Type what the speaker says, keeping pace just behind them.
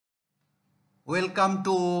Welcome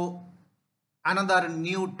to another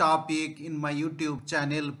new topic in my YouTube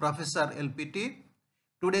channel, Professor LPT.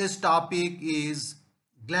 Today's topic is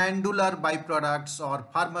glandular byproducts or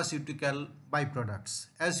pharmaceutical byproducts.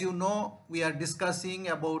 As you know, we are discussing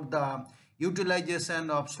about the utilization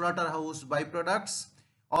of slaughterhouse byproducts.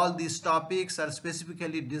 All these topics are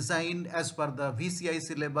specifically designed as per the VCI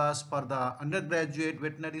syllabus for the undergraduate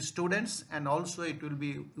veterinary students, and also it will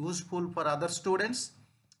be useful for other students.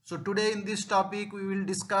 So today in this topic we will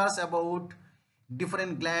discuss about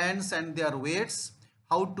different glands and their weights,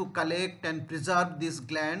 how to collect and preserve these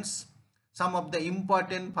glands, some of the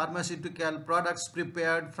important pharmaceutical products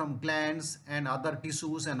prepared from glands and other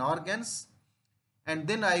tissues and organs, and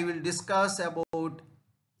then I will discuss about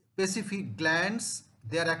specific glands,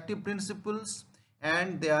 their active principles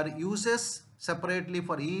and their uses separately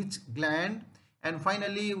for each gland, and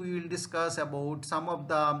finally we will discuss about some of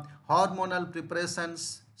the hormonal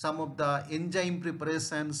preparations, some of the enzyme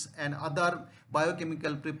preparations and other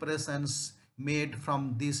biochemical preparations made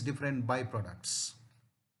from these different byproducts.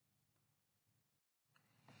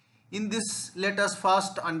 In this, let us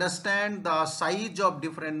first understand the size of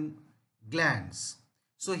different glands.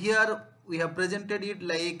 So here we have presented it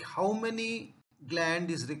like how many gland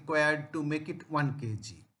is required to make it 1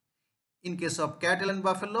 kg. In case of cattle and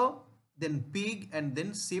buffalo, then pig, and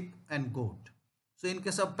then sheep and goat. So in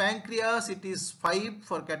case of pancreas, it is 5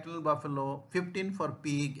 for cattle and buffalo, 15 for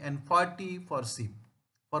pig and 40 for sheep.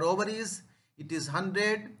 For ovaries, it is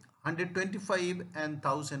 100, 125 and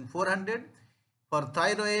 1400. For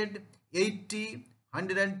thyroid, 80,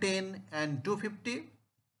 110 and 250.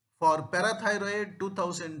 For parathyroid,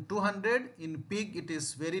 2200. In pig, it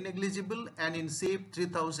is very negligible, and in sheep,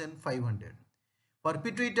 3500. For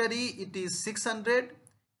pituitary, it is 600.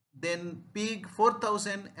 Then pig,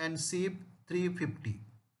 4000 and sheep, 350.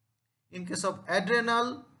 In case of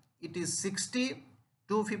adrenal, it is 60,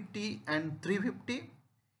 250 and 350.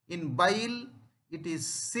 In bile, it is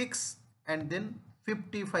 6 and then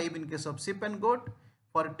 55 in case of sheep and goat.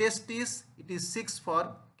 For testes, it is 6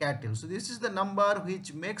 for cattle. So this is the number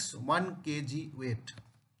which makes 1 kg weight.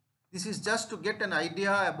 This is just to get an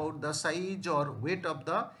idea about the size or weight of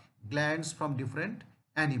the glands from different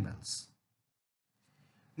animals.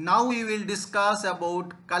 Now we will discuss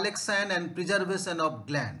about collection and preservation of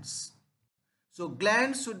glands. So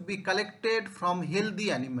glands should be collected from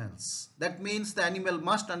healthy animals. That means the animal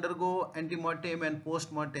must undergo ante-mortem and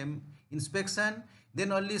post-mortem inspection.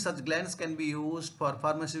 Then only such glands can be used for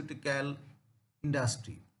pharmaceutical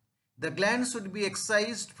industry. The glands should be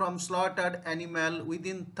excised from slaughtered animal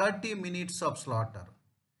within 30 minutes of slaughter,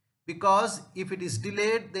 because if it is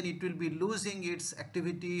delayed, then it will be losing its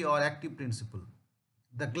activity or active principle.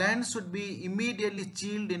 The glands should be immediately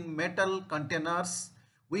chilled in metal containers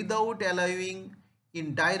without allowing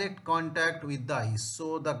in direct contact with the ice.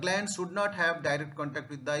 So the glands should not have direct contact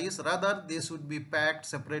with the ice, rather they should be packed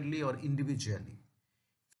separately or individually.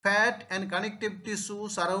 Fat and connective tissue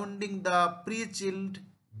surrounding the pre-chilled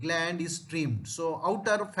gland is trimmed. So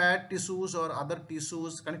outer fat tissues or other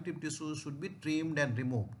tissues, connective tissues, should be trimmed and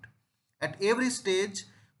removed. At every stage,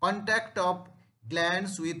 contact of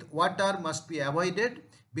glands with water must be avoided,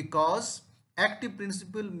 because active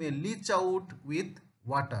principle may leach out with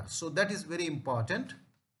water. So that is very important.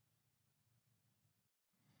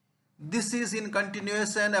 This is in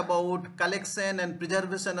continuation about collection and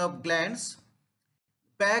preservation of glands.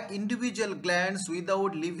 Pack individual glands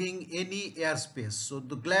without leaving any airspace. So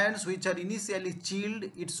the glands which are initially chilled,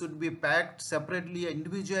 it should be packed separately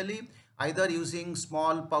individually, either using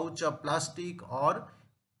small pouch of plastic or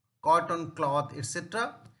cotton cloth,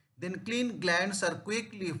 etc. Then clean glands are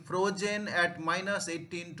quickly frozen at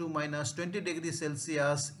 -18 to -20 degrees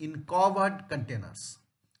Celsius in covered containers.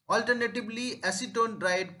 Alternatively, acetone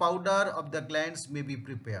dried powder of the glands may be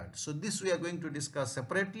prepared. So this we are going to discuss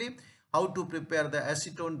separately, how to prepare the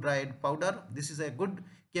acetone dried powder. This is a good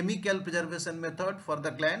chemical preservation method for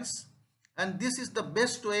the glands, and this is the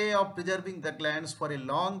best way of preserving the glands for a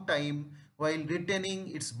long time while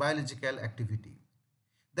retaining its biological activity.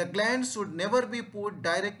 The glands should never be put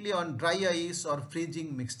directly on dry ice or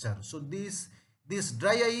freezing mixture. So this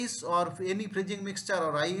dry ice or any freezing mixture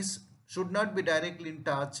or ice should not be directly in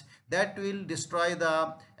touch. That will destroy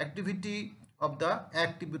the activity of the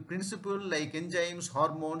active principle like enzymes,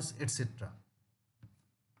 hormones, etc.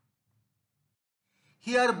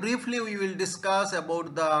 Here briefly we will discuss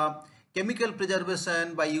about the chemical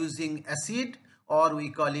preservation by using acid, or we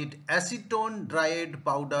call it acetone dried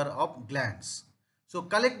powder of glands. So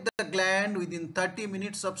collect the gland within 30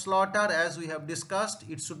 minutes of slaughter, as we have discussed.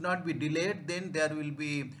 It should not be delayed, then there will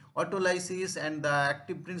be autolysis and the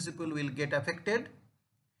active principle will get affected.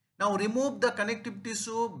 Now remove the connective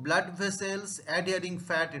tissue, blood vessels, adhering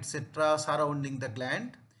fat, etc. surrounding the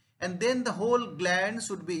gland, and then the whole gland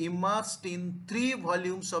should be immersed in 3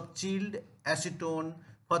 volumes of chilled acetone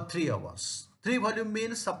for 3 hours. 3 volume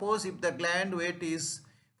means, suppose if the gland weight is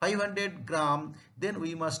 500 gram, then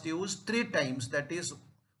we must use 3 times, that is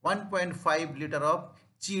 1.5 liter of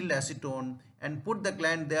chilled acetone, and put the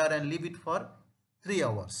gland there and leave it for 3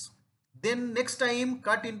 hours. Then next time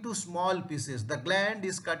cut into small pieces. The gland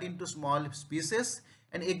is cut into small pieces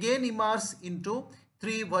and again immerse into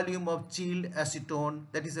 3 volume of chilled acetone,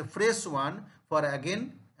 that is a fresh one, for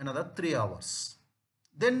again another 3 hours.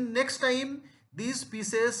 Then next time these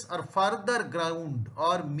pieces are further ground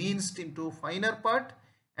or minced into finer part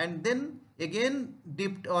and then again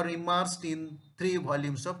dipped or immersed in 3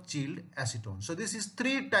 volumes of chilled acetone. So this is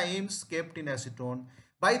 3 times kept in acetone.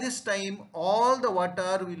 By this time all the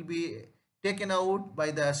water will be taken out by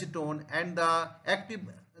the acetone and the active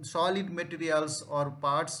solid materials or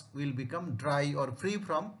parts will become dry or free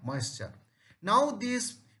from moisture. Now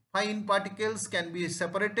these fine particles can be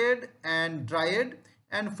separated and dried,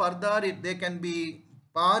 and further they can be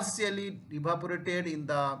partially evaporated in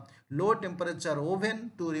the low temperature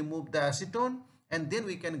oven to remove the acetone, and then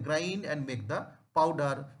we can grind and make the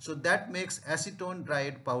powder. So that makes acetone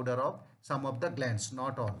dried powder of some of the glands,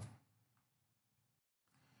 not all.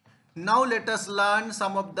 Now let us learn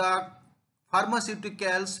some of the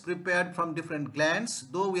pharmaceuticals prepared from different glands,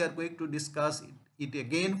 though we are going to discuss it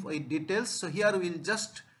again in details. So here we will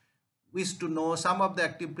just wish to know some of the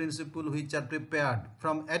active principles which are prepared.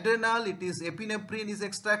 From adrenal, it is epinephrine is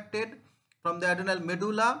extracted from the adrenal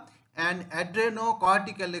medulla and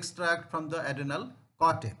adrenocortical extract from the adrenal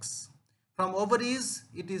cortex. From ovaries,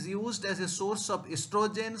 it is used as a source of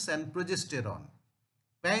estrogens and progesterone.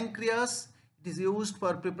 Pancreas, it is used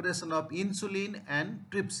for preparation of insulin and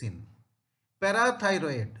trypsin.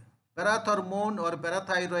 Parathyroid, parathormone or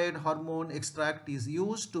parathyroid hormone extract is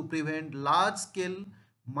used to prevent large-scale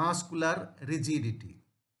muscular rigidity.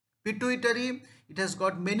 Pituitary, it has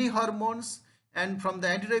got many hormones, and from the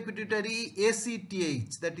anterior pituitary,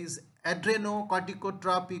 ACTH, that is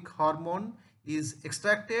adrenocorticotropic hormone, is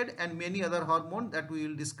extracted, and many other hormones that we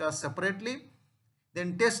will discuss separately.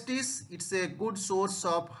 Then testis, it's a good source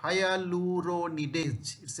of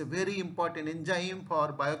hyaluronidase. It's a very important enzyme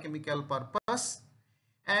for biochemical purpose.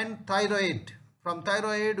 And thyroid, from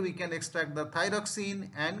thyroid we can extract the thyroxine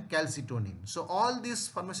and calcitonin. So all these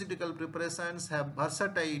pharmaceutical preparations have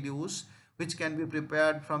versatile use which can be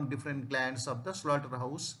prepared from different glands of the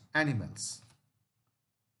slaughterhouse animals.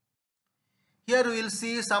 Here we will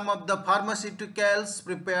see some of the pharmaceuticals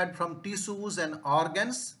prepared from tissues and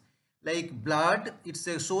organs. Like blood, it's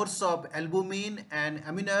a source of albumin and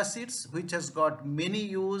amino acids which has got many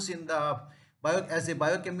use in the as a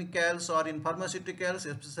biochemicals or in pharmaceuticals,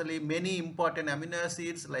 especially many important amino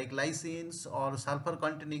acids like lysines or sulfur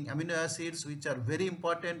containing amino acids which are very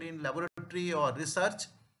important in laboratory or research.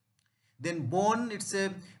 Then bone, it's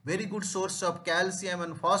a very good source of calcium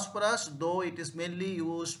and phosphorus, though it is mainly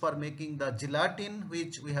used for making the gelatin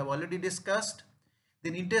which we have already discussed.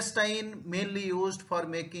 Then intestine, mainly used for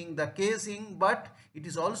making the casing, but it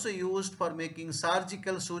is also used for making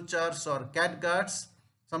surgical sutures or catguts,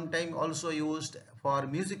 sometimes also used for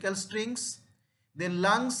musical strings. Then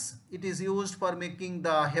lungs, it is used for making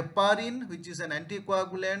the heparin, which is an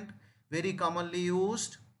anticoagulant, very commonly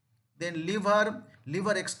used. Then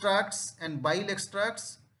liver extracts and bile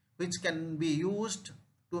extracts, which can be used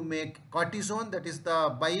to make cortisone, that is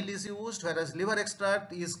the bile is used, whereas liver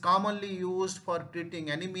extract is commonly used for treating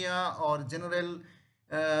anemia or general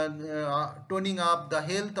toning up the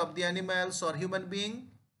health of the animals or human being.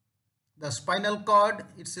 The spinal cord,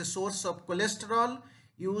 it's a source of cholesterol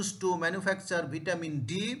used to manufacture vitamin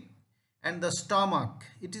D. And the stomach,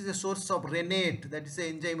 it is a source of rennet, that is the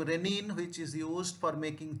enzyme renin, which is used for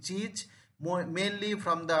making cheese, mainly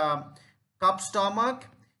from the calf stomach.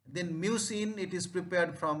 Then mucin, it is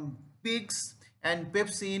prepared from pigs, and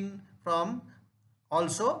pepsin from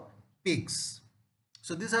also pigs.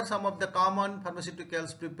 So these are some of the common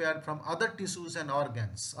pharmaceuticals prepared from other tissues and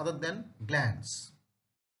organs other than glands.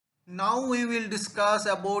 Now we will discuss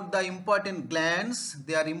about the important glands,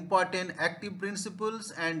 their important active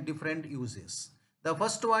principles and different uses. The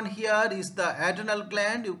first one here is the adrenal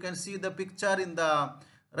gland. You can see the picture in the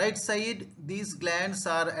right side. These glands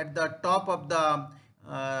are at the top of the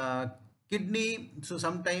kidney. So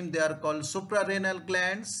sometimes they are called suprarenal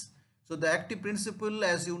glands. So the active principle,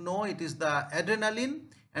 as you know, it is the adrenaline,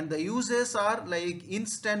 and the uses are like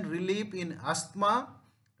instant relief in asthma,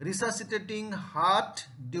 resuscitating heart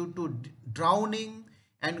due to drowning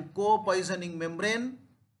and co-poisoning membrane,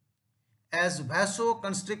 as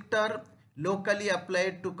vasoconstrictor locally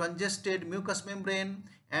applied to congested mucous membrane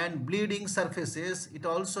and bleeding surfaces. It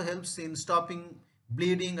also helps in stopping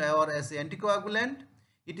bleeding or as an anticoagulant.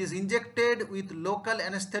 It is injected with local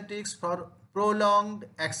anesthetics for prolonged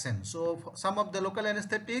action. So for some of the local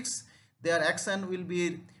anesthetics, their action will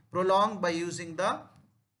be prolonged by using the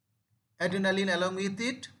adrenaline along with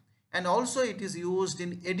it, and also it is used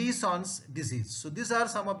in Addison's disease. So these are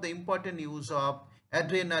some of the important use of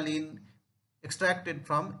adrenaline extracted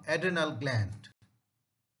from adrenal gland.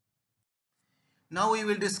 Now we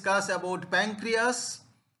will discuss about pancreas.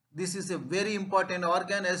 This is a very important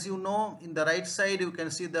organ. As you know, in the right side you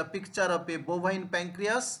can see the picture of a bovine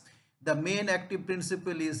pancreas. The main active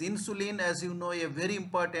principle is insulin, as you know, a very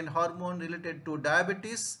important hormone related to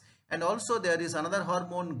diabetes. And also there is another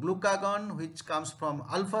hormone, glucagon, which comes from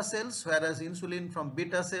alpha cells, whereas insulin from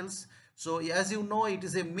beta cells. So as you know, it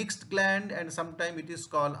is a mixed gland and sometimes it is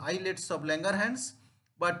called islets of Langerhans.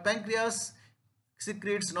 But pancreas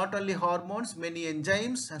secretes not only hormones, many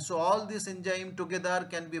enzymes, and so all these enzymes together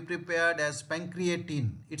can be prepared as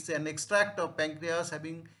pancreatin. It's an extract of pancreas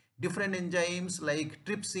having different enzymes like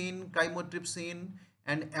trypsin, chymotrypsin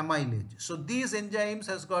and amylase. So these enzymes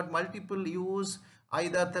has got multiple use,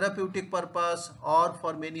 either therapeutic purpose or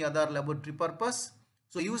for many other laboratory purpose.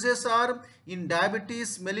 So uses are in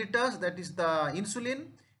diabetes mellitus, that is the insulin,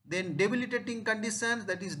 then debilitating conditions,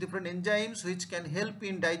 that is different enzymes which can help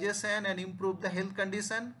in digestion and improve the health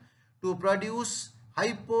condition, to produce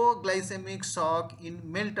hypoglycemic shock in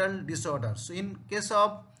mental disorders. So in case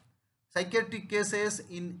of psychiatric cases,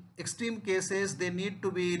 in extreme cases, they need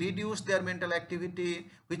to be reduce their mental activity,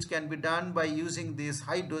 which can be done by using this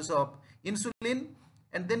high dose of insulin.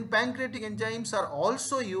 And then pancreatic enzymes are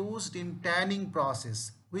also used in tanning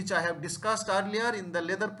process, which I have discussed earlier in the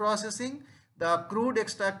leather processing. The crude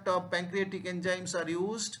extract of pancreatic enzymes are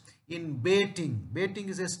used in baiting. Baiting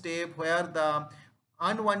is a step where the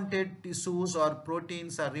unwanted tissues or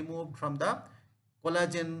proteins are removed from the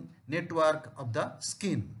collagen network of the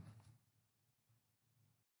skin.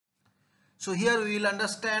 So here we will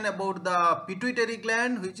understand about the pituitary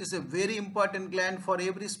gland, which is a very important gland for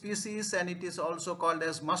every species, and it is also called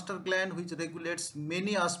as master gland, which regulates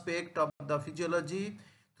many aspects of the physiology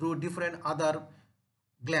through different other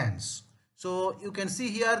glands. So you can see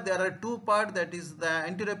here there are two parts, that is the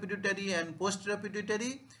anterior pituitary and posterior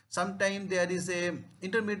pituitary. Sometimes there is a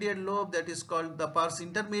intermediate lobe that is called the pars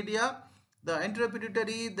intermedia. The anterior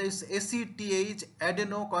pituitary, this ACTH,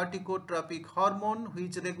 adenocorticotropic hormone,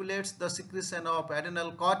 which regulates the secretion of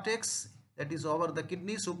adrenal cortex, that is over the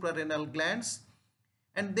kidney, suprarenal glands.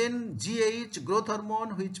 And then GH, growth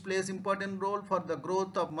hormone, which plays important role for the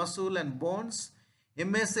growth of muscle and bones.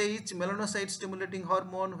 MSH, melanocyte stimulating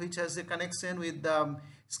hormone, which has a connection with the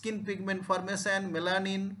skin pigment formation,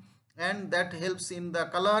 melanin, and that helps in the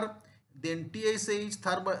color. Then TSH,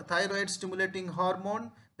 thyroid stimulating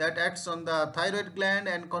hormone, that acts on the thyroid gland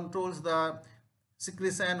and controls the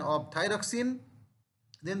secretion of thyroxine.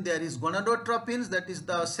 Then there is gonadotropins, that is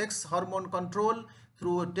the sex hormone control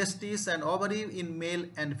through testes and ovary in male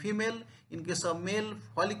and female. In case of male,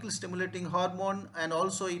 follicle stimulating hormone, and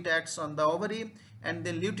also it acts on the ovary. And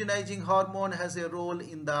then luteinizing hormone has a role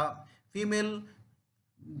in the female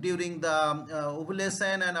during the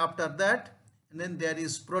ovulation and after that. And then there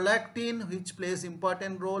is prolactin, which plays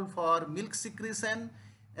important role for milk secretion.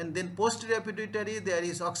 And then posterior pituitary, there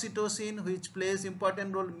is oxytocin, which plays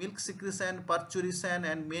important role milk secretion, parturition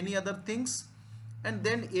and many other things. And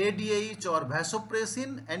then ADH or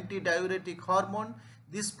vasopressin, antidiuretic hormone,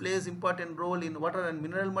 this plays important role in water and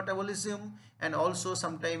mineral metabolism, and also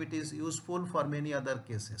sometimes it is useful for many other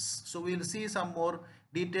cases. So we will see some more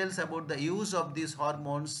details about the use of these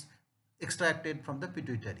hormones extracted from the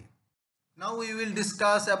pituitary. Now we will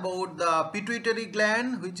discuss about the pituitary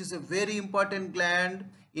gland, which is a very important gland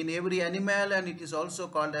in every animal, and it is also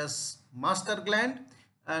called as master gland.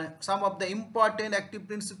 And some of the important active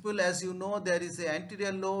principle, as you know, there is an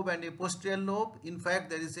anterior lobe and a posterior lobe. In fact,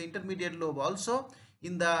 there is an intermediate lobe also.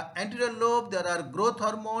 In the anterior lobe, there are growth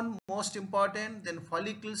hormone, most important, then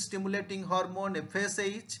follicle stimulating hormone,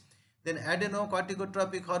 FSH, then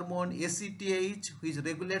adenocorticotropic hormone, ACTH, which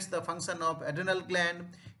regulates the function of adrenal gland,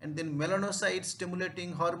 and then melanocyte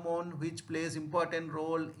stimulating hormone, which plays important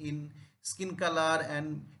role in skin color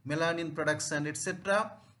and melanin production,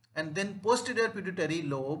 etc. And then posterior pituitary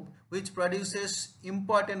lobe, which produces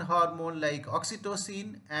important hormone like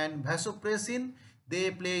oxytocin and vasopressin.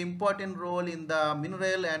 They play important role in the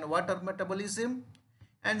mineral and water metabolism.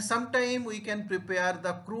 And sometimes we can prepare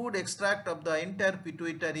the crude extract of the entire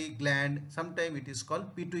pituitary gland. Sometimes it is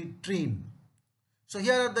called pituitrin. So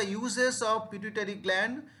here are the uses of pituitary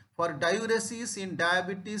gland. for diuresis in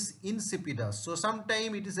diabetes insipidus. So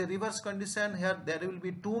sometime it is a reverse condition. Here there will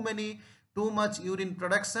be too much urine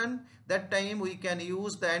production. That time we can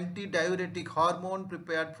use the anti-diuretic hormone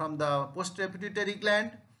prepared from the post-pituitary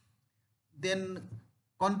gland. Then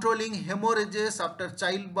controlling hemorrhages after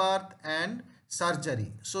childbirth and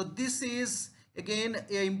surgery. So this is again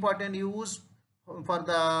a important use for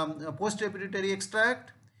the post-pituitary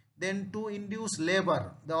extract. Then to induce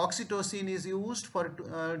labor, the oxytocin is used for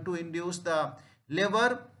to induce the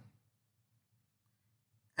labor.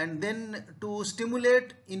 And then to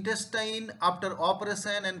stimulate intestine after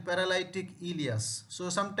operation and paralytic ileus. So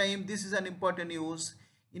sometimes this is an important use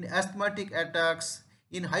in asthmatic attacks,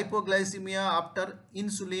 in hypoglycemia after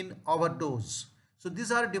insulin overdose. So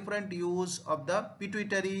these are different use of the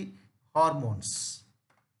pituitary hormones.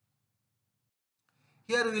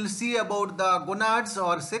 Here we will see about the gonads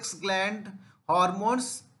or sex gland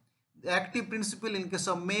hormones. The active principle in case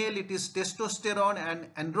of male it is testosterone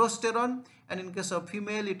and androsterone, and in case of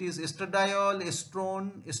female it is estradiol,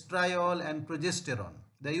 estrone, estriol and progesterone.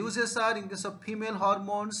 The uses are, in case of female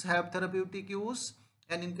hormones have therapeutic use,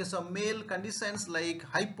 and in case of male conditions like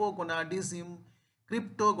hypogonadism,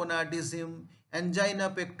 cryptogonadism, angina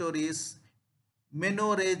pectoris,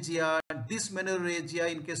 menorrhagia,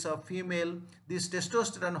 dysmenorrhagia. In case of female, this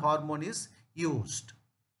testosterone hormone is used.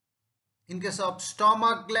 In case of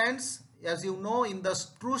stomach glands, as you know, in the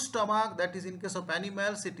true stomach, that is in case of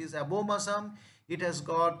animals, it is abomasum. It has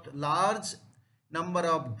got large number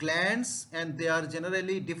of glands, and they are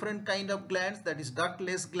generally different kind of glands, that is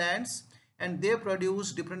ductless glands, and they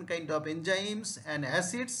produce different kind of enzymes and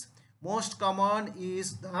acids. Most common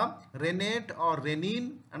is the renate or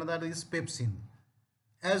renin, another is pepsin.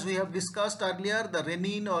 As we have discussed earlier, the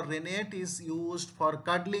renin or renate is used for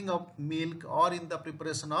curdling of milk or in the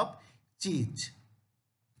preparation of cheese.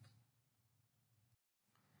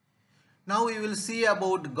 Now we will see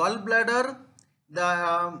about gallbladder.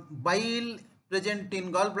 The bile present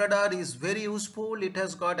in gallbladder is very useful. It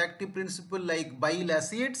has got active principle like bile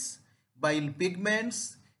acids, bile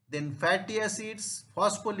pigments, then fatty acids,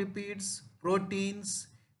 phospholipids, proteins,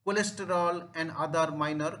 cholesterol and other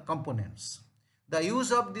minor components. The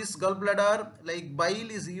use of this gallbladder, like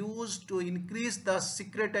bile, is used to increase the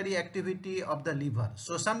secretory activity of the liver.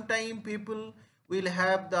 So sometimes people will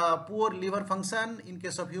have the poor liver function in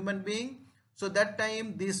case of human being. So that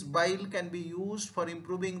time this bile can be used for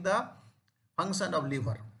improving the function of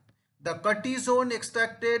liver. The cortisone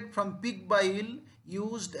extracted from pig bile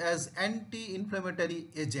used as anti-inflammatory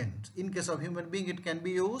agent. In case of human being it can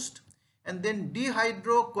be used. And then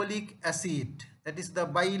dihydrocholic acid, that is the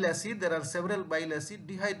bile acid. There are several bile acid.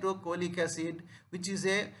 Dihydrocholic acid, which is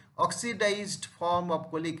a oxidized form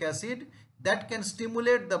of cholic acid, that can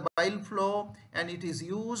stimulate the bile flow, and it is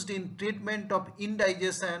used in treatment of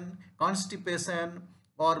indigestion, constipation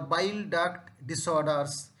or bile duct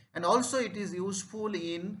disorders, and also it is useful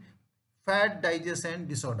in fat digestion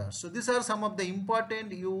disorders. So these are some of the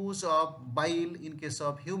important use of bile in case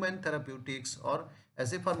of human therapeutics or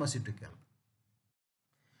as a pharmaceutical.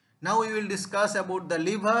 Now we will discuss about the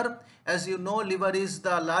liver. As you know, liver is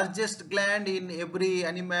the largest gland in every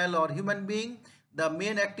animal or human being. The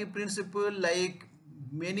main active principle like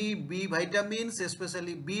many B vitamins,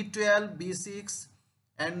 especially B12, B6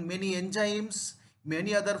 and many enzymes,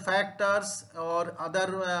 many other factors or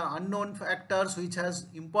other unknown factors which has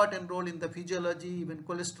important role in the physiology, even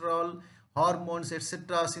cholesterol, hormones,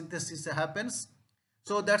 etc. synthesis happens.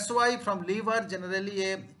 So that's why from liver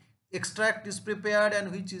generally a extract is prepared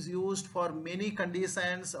and which is used for many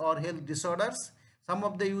conditions or health disorders. Some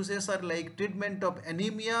of the uses are like treatment of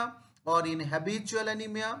anemia or in habitual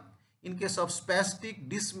anemia, in case of spastic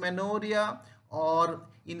dysmenorrhea or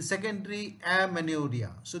in secondary amenorrhea.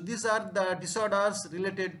 So these are the disorders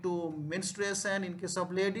related to menstruation in case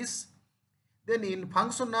of ladies. Then in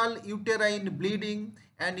functional uterine bleeding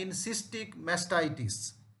and in cystic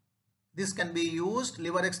mastitis, this can be used,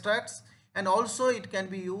 liver extracts, and also it can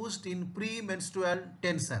be used in premenstrual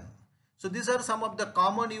tension. So these are some of the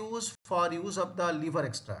common use for use of the liver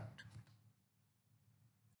extract.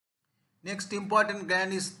 Next important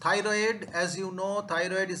gland is thyroid. As you know,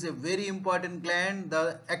 thyroid is a very important gland.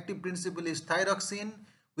 The active principle is thyroxine,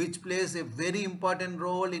 which plays a very important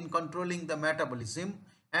role in controlling the metabolism.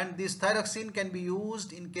 And this thyroxine can be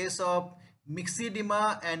used in case of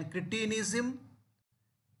myxedema and cretinism,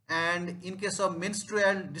 and in case of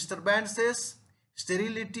menstrual disturbances,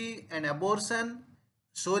 sterility and abortion,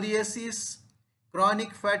 psoriasis,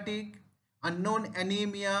 chronic fatigue, unknown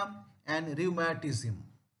anemia and rheumatism.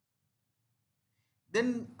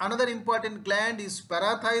 Then another important gland is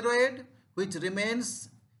parathyroid, which remains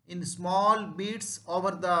in small beads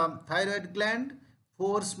over the thyroid gland.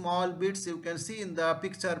 4 small beads you can see in the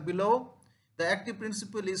picture below. The active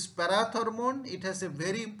principle is parathormone. It has a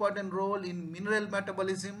very important role in mineral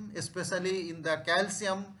metabolism, especially in the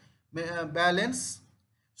calcium balance.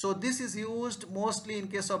 So this is used mostly in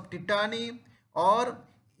case of tetany or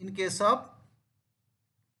in case of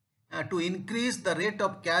to increase the rate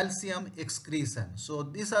of calcium excretion. So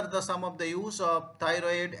these are the some of the use of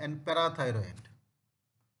thyroid and parathyroid.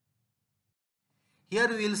 Here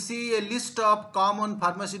we will see a list of common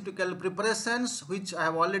pharmaceutical preparations which I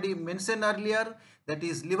have already mentioned earlier. That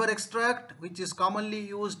is liver extract, which is commonly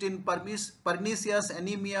used in pernicious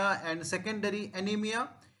anemia and secondary anemia.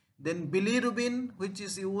 Then bilirubin, which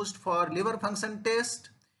is used for liver function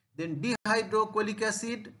test. Then dihydrocholic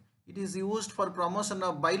acid, it is used for promotion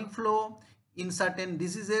of bile flow in certain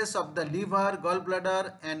diseases of the liver,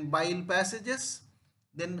 gallbladder and bile passages.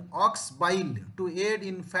 Then ox bile to aid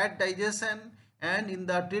in fat digestion and in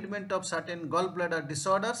the treatment of certain gallbladder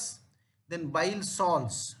disorders. Then bile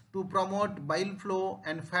salts to promote bile flow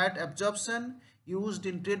and fat absorption used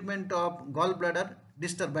in treatment of gallbladder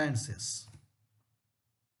disturbances.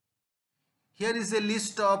 Here is a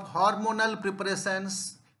list of hormonal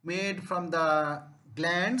preparations made from the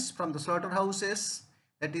glands, from the slaughterhouses.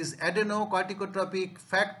 That is adrenocorticotropic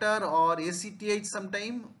factor or ACTH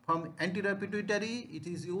sometime from anterior pituitary. It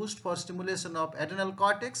is used for stimulation of adrenal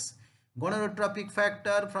cortex. Gonadotropic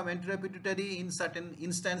factor from anterior pituitary in certain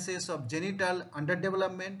instances of genital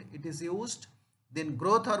underdevelopment. It is used. Then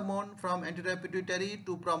growth hormone from anterior pituitary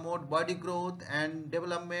to promote body growth and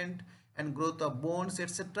development and growth of bones,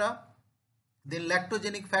 etc. Then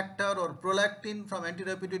lactogenic factor or prolactin from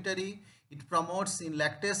anterior pituitary, it promotes in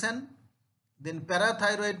lactation. Then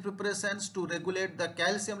parathyroid preparations to regulate the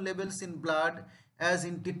calcium levels in blood as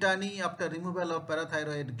in tetany after removal of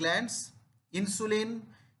parathyroid glands. Insulin,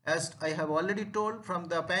 as I have already told, from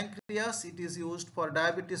the pancreas, it is used for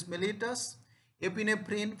diabetes mellitus.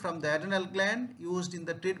 Epinephrine from the adrenal gland, used in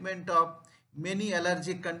the treatment of many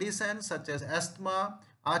allergic conditions such as asthma,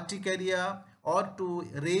 urticaria, or to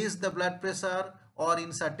raise the blood pressure or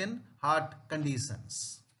in certain heart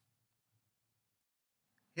conditions.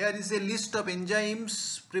 Here is a list of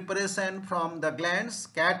enzymes preparation from the glands.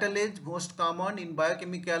 Catalase, most common in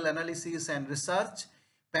biochemical analysis and research.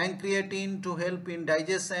 Pancreatin to help in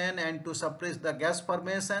digestion and to suppress the gas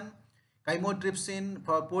formation. Chymotrypsin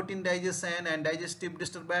for protein digestion and digestive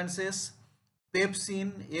disturbances.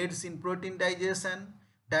 Pepsin aids in protein digestion.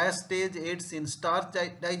 Diastase aids in starch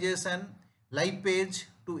digestion. Lipase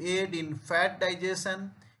to aid in fat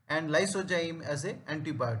digestion, and lysozyme as an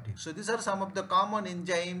antibiotic. So these are some of the common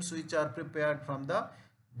enzymes which are prepared from the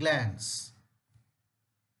glands.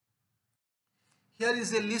 Here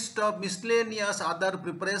is a list of miscellaneous other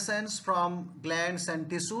preparations from glands and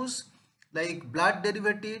tissues like blood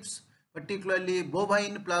derivatives, particularly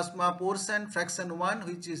bovine plasma portion fraction 1,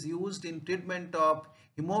 which is used in treatment of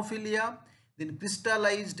hemophilia. Then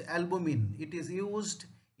crystallized albumin, it is used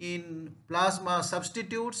in plasma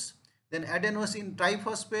substitutes. Then adenosine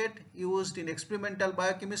triphosphate, used in experimental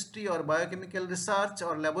biochemistry or biochemical research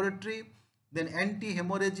or laboratory. Then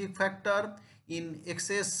anti-hemorrhagic factor in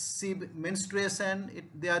excessive menstruation,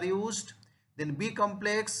 they are used. Then B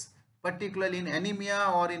complex, particularly in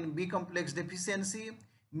anemia or in B complex deficiency.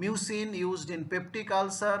 Mucin, used in peptic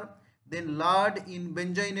ulcer. Then lard in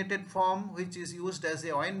benzoylated form, which is used as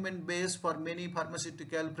a ointment base for many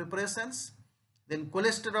pharmaceutical preparations. Then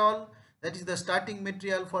cholesterol, that is the starting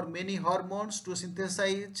material for many hormones to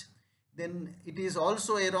synthesize. Then it is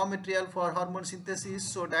also a raw material for hormone synthesis,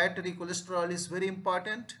 so dietary cholesterol is very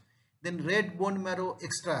important. Then red bone marrow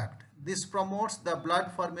extract, this promotes the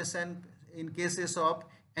blood formation in cases of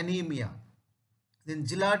anemia. Then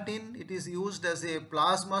gelatin, it is used as a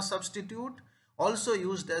plasma substitute, also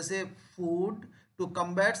used as a food to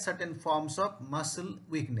combat certain forms of muscle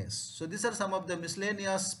weakness. So these are some of the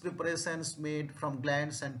miscellaneous preparations made from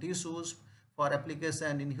glands and tissues for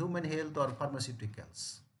application in human health or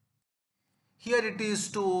pharmaceuticals. Here it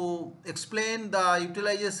is to explain the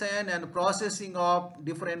utilization and processing of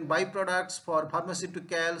different byproducts for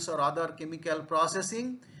pharmaceuticals or other chemical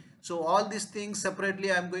processing. So all these things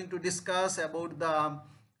separately I am going to discuss about the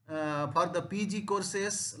for the PG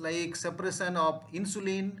courses, like separation of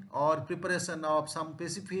insulin or preparation of some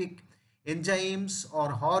specific enzymes or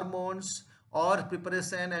hormones, or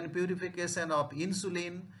preparation and purification of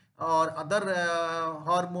insulin or other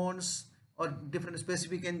hormones or different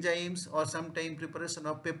specific enzymes, or sometimes preparation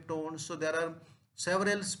of peptones. So there are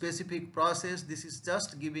several specific process. This is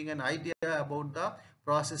just giving an idea about the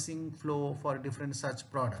processing flow for different such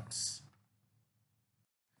products.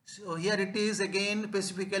 So here it is again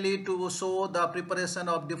specifically to show the preparation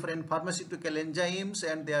of different pharmaceutical enzymes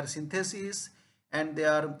and their synthesis and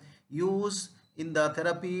their use in the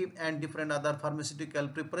therapy and different other pharmaceutical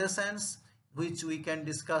preparations, which we can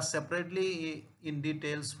discuss separately in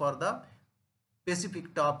details for the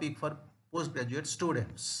specific topic for postgraduate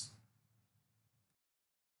students.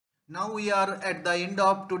 Now we are at the end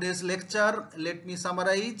of today's lecture. Let me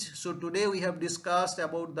summarize. So today we have discussed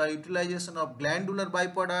about the utilization of glandular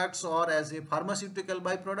byproducts or as a pharmaceutical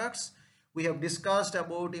byproducts. We have discussed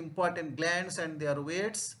about important glands and their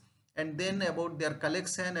weights, and then about their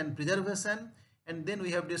collection and preservation. And then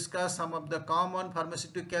we have discussed some of the common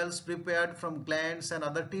pharmaceuticals prepared from glands and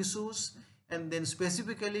other tissues. And then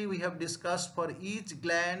specifically we have discussed for each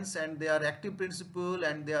glands and their active principle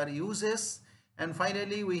and their uses. And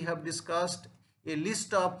finally, we have discussed a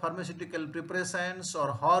list of pharmaceutical preparations or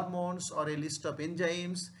hormones or a list of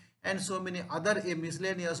enzymes and so many other a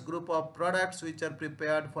miscellaneous group of products which are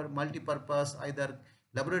prepared for multi-purpose either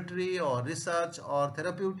laboratory or research or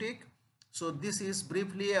therapeutic. So this is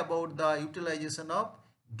briefly about the utilization of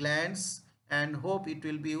glands, and hope it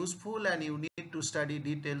will be useful and you need to study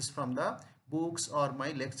details from the books or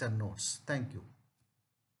my lecture notes. Thank you.